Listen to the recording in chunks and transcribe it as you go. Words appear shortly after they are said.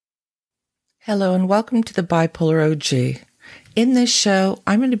Hello and welcome to the Bipolar OG. In this show,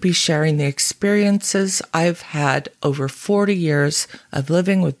 I'm going to be sharing the experiences I've had over 40 years of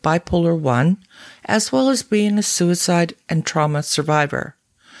living with Bipolar 1, as well as being a suicide and trauma survivor.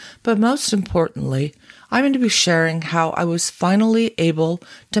 But most importantly, I'm going to be sharing how I was finally able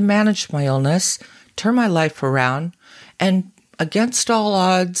to manage my illness, turn my life around, and against all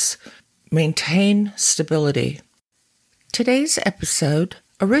odds, maintain stability. Today's episode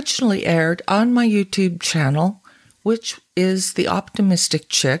originally aired on my YouTube channel, which is The Optimistic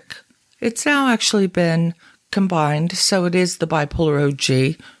Chick. It's now actually been combined, so it is the Bipolar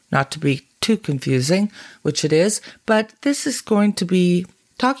OG, not to be too confusing, which it is, but this is going to be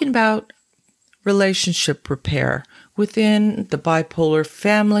talking about relationship repair within the bipolar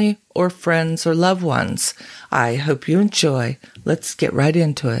family or friends or loved ones. I hope you enjoy. Let's get right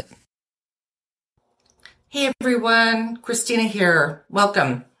into it. Hey everyone, Christina here.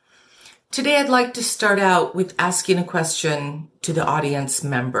 Welcome. Today I'd like to start out with asking a question to the audience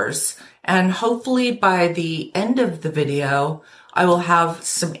members, and hopefully by the end of the video, I will have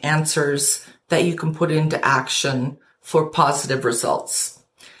some answers that you can put into action for positive results.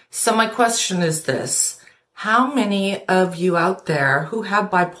 So my question is this: how many of you out there who have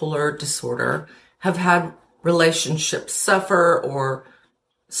bipolar disorder have had relationships suffer or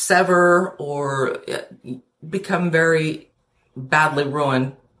sever or become very badly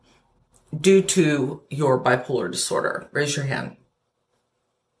ruined due to your bipolar disorder? Raise your hand.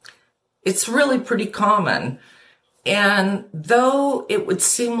 It's really pretty common. And though it would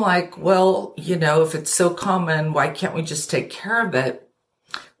seem like, well, if it's so common, why can't we just take care of it?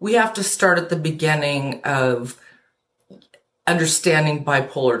 We have to start at the beginning of understanding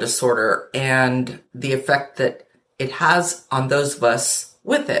bipolar disorder and the effect that it has on those of us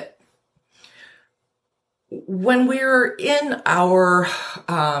with it. When we're in our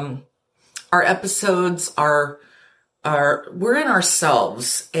episodes, we're in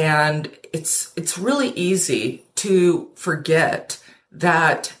ourselves, and it's really easy to forget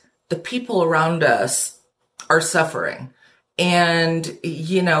that the people around us are suffering. And,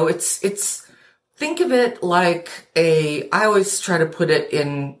 it's think of it like I always try to put it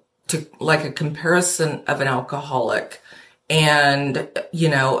into like a comparison of an alcoholic. And,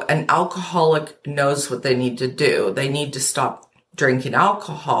 an alcoholic knows what they need to do. They need to stop drinking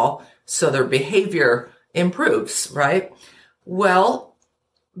alcohol so their behavior improves, right? Well,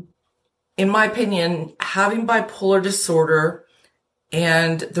 in my opinion, having bipolar disorder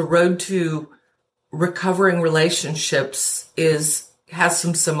and the road to recovering relationships has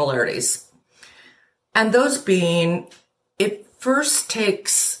some similarities. And those being, it first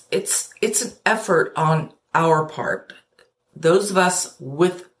takes, it's an effort on our part, those of us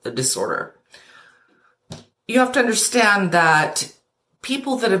with the disorder. You have to understand that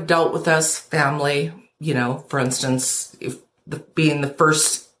people that have dealt with us, family, for instance, being the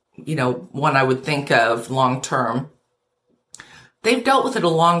first, one I would think of long term, they've dealt with it a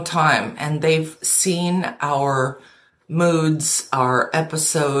long time, and they've seen our moods, our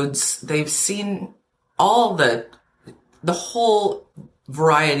episodes. They've seen all the whole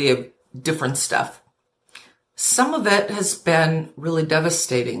variety of different stuff. Some of it has been really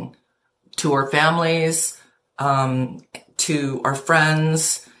devastating to our families, to our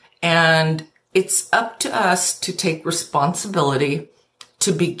friends, and it's up to us to take responsibility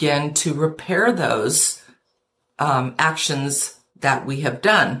to begin to repair those actions that we have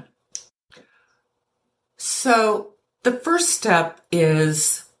done. So the first step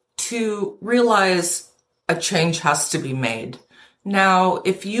is to realize a change has to be made. Now,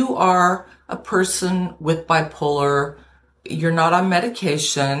 if you are a person with bipolar, you're not on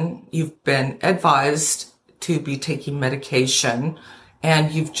medication, you've been advised to be taking medication,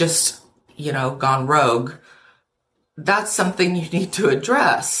 and you've just, gone rogue, that's something you need to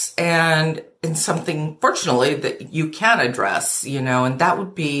address, and something, fortunately, that you can address, and that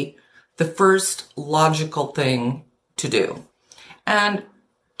would be the first logical thing to do. And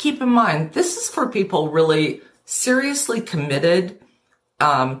keep in mind, this is for people really seriously committed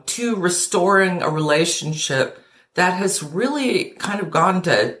to restoring a relationship that has really kind of gone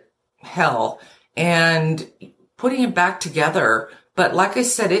to hell and putting it back together. But like I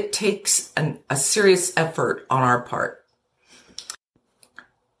said, it takes a serious effort on our part.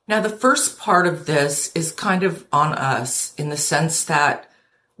 Now, the first part of this is kind of on us in the sense that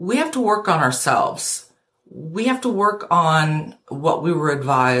we have to work on ourselves. We have to work on what we were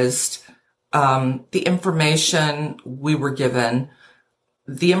advised, the information we were given,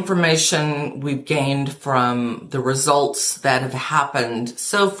 the information we've gained from the results that have happened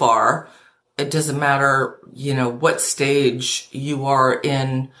so far. It doesn't matter, what stage you are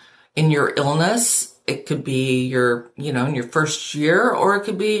in in your illness. It could be in your first year, or it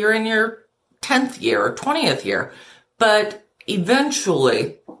could be you're in your 10th year or 20th year. But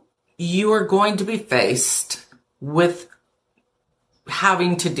eventually you are going to be faced with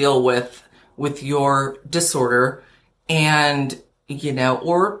having to deal with your disorder, and,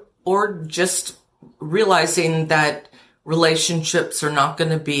 or just realizing that relationships are not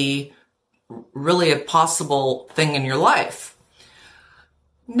going to be really a possible thing in your life.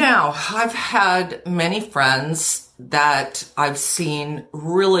 Now, I've had many friends that I've seen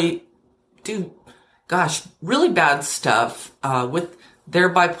really do, really bad stuff with their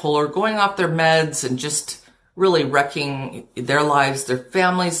bipolar, going off their meds and just really wrecking their lives, their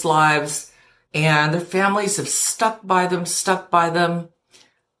families' lives, and their families have stuck by them.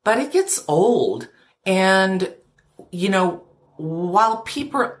 But it gets old. And, while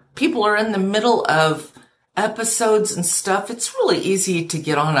people are in the middle of episodes and stuff, it's really easy to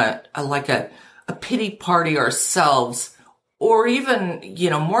get on a pity party ourselves, or even,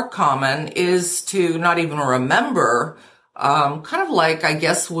 more common is to not even remember, kind of like, I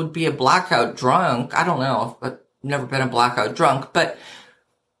guess, would be a blackout drunk. I don't know. I've never been a blackout drunk, but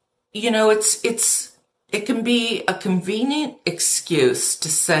it can be a convenient excuse to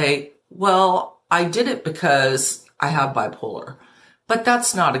say, well, I did it because I have bipolar. But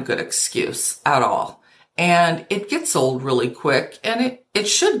that's not a good excuse at all. And it gets old really quick, and it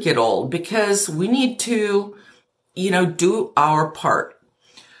should get old, because we need to, do our part.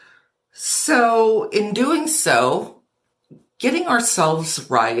 So in doing so, getting ourselves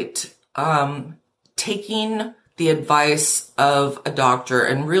right, taking the advice of a doctor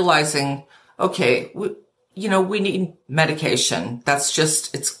and realizing, okay, we need medication. That's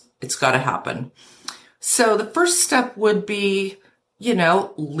just, it's got to happen. So the first step would be,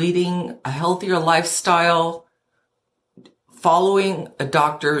 leading a healthier lifestyle, following a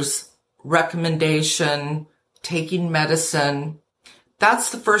doctor's recommendation, taking medicine. That's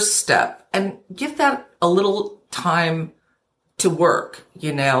the first step. And give that a little time to work,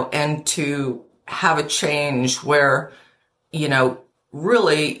 and to have a change where,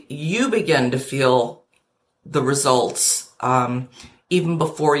 really you begin to feel the results, even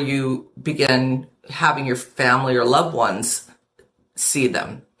before you begin having your family or loved ones see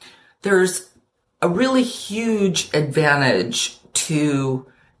them. There's a really huge advantage to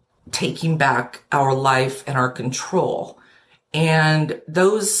taking back our life and our control. And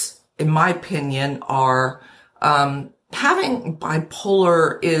those, in my opinion, are, having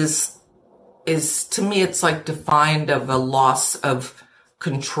bipolar is to me, it's like defined of a loss of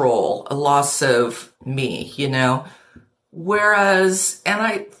control, a loss of me, whereas,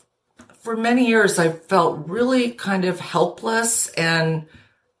 and for many years, I felt really kind of helpless, and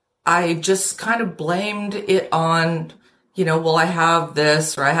I just kind of blamed it on, well, I have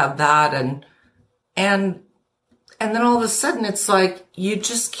this or I have that. And then all of a sudden it's like, you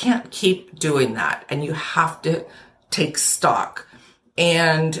just can't keep doing that, and you have to take stock.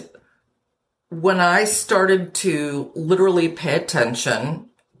 And when I started to literally pay attention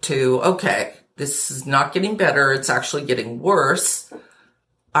to, okay, this is not getting better, it's actually getting worse,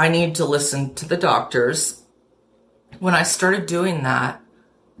 I need to listen to the doctors. When I started doing that,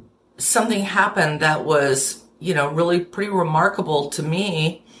 something happened that was, really pretty remarkable to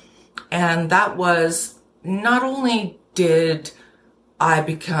me. And that was, not only did I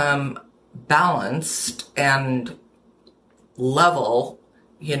become balanced and level,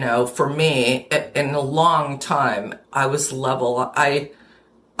 for me, in a long time, I was level. I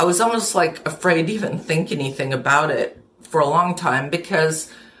was almost like afraid to even think anything about it for a long time, because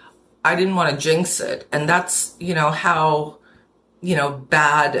I didn't want to jinx it. And that's, how,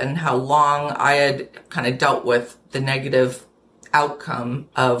 bad and how long I had kind of dealt with the negative outcome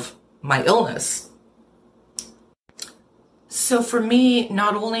of my illness. So for me,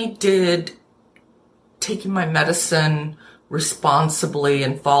 not only did taking my medicine responsibly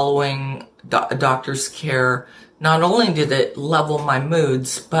and following a doctor's care, not only did it level my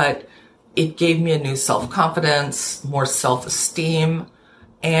moods, but it gave me a new self-confidence, more self-esteem.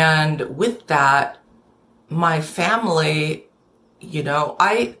 And with that, my family,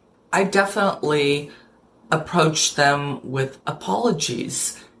 I definitely approached them with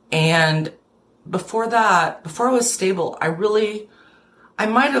apologies. And before I was stable, I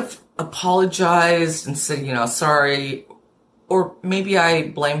might have apologized and said, sorry, or maybe I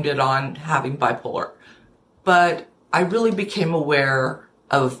blamed it on having bipolar. But I really became aware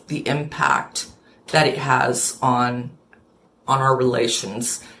of the impact that it has on our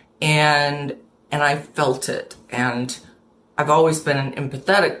relations, and I felt it. And I've always been an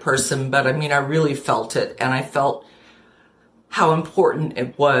empathetic person, but I really felt it, and I felt how important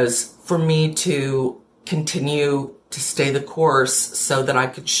it was for me to continue to stay the course so that I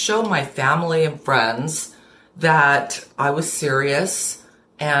could show my family and friends that I was serious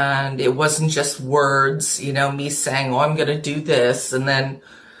and it wasn't just words, me saying, oh, I'm going to do this. And then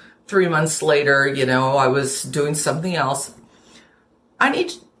 3 months later, I was doing something else. I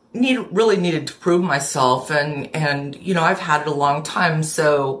really needed to prove myself. And I've had it a long time.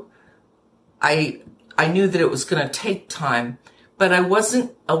 So I knew that it was going to take time, but I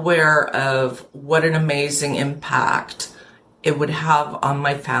wasn't aware of what an amazing impact it would have on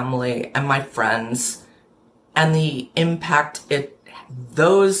my family and my friends, and the impact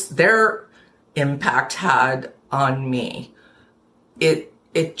their impact had on me. It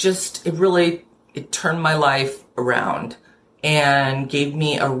really turned my life around and gave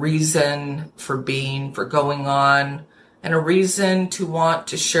me a reason for going on, and a reason to want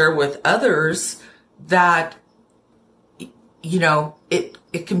to share with others that,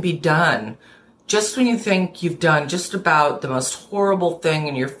 it can be done. Just when you think you've done just about the most horrible thing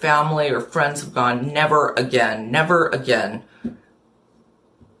and your family or friends have gone, never again, never again.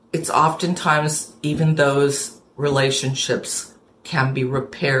 It's oftentimes even those relationships can be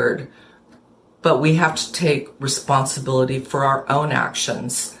repaired, but we have to take responsibility for our own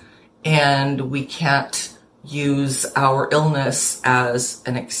actions, and we can't use our illness as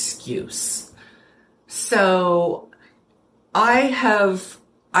an excuse. So I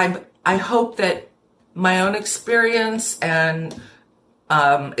hope that my own experience and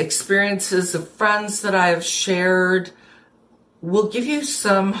experiences of friends that I have shared will give you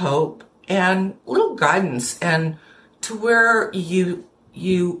some hope and little guidance, and to where you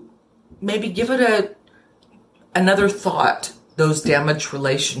maybe give it another thought, those damaged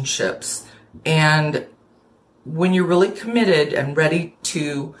relationships. And when you're really committed and ready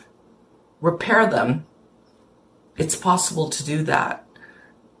to repair them, it's possible to do that.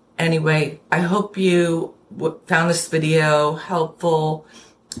 Anyway, I hope you found this video helpful,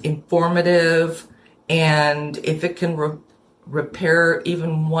 informative, and if it can repair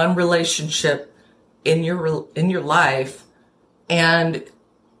even one relationship in your life and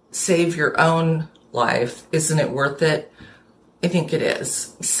save your own life, isn't it worth it? I think it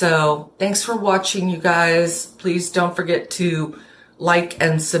is. So thanks for watching, you guys. Please don't forget to like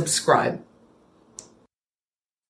and subscribe.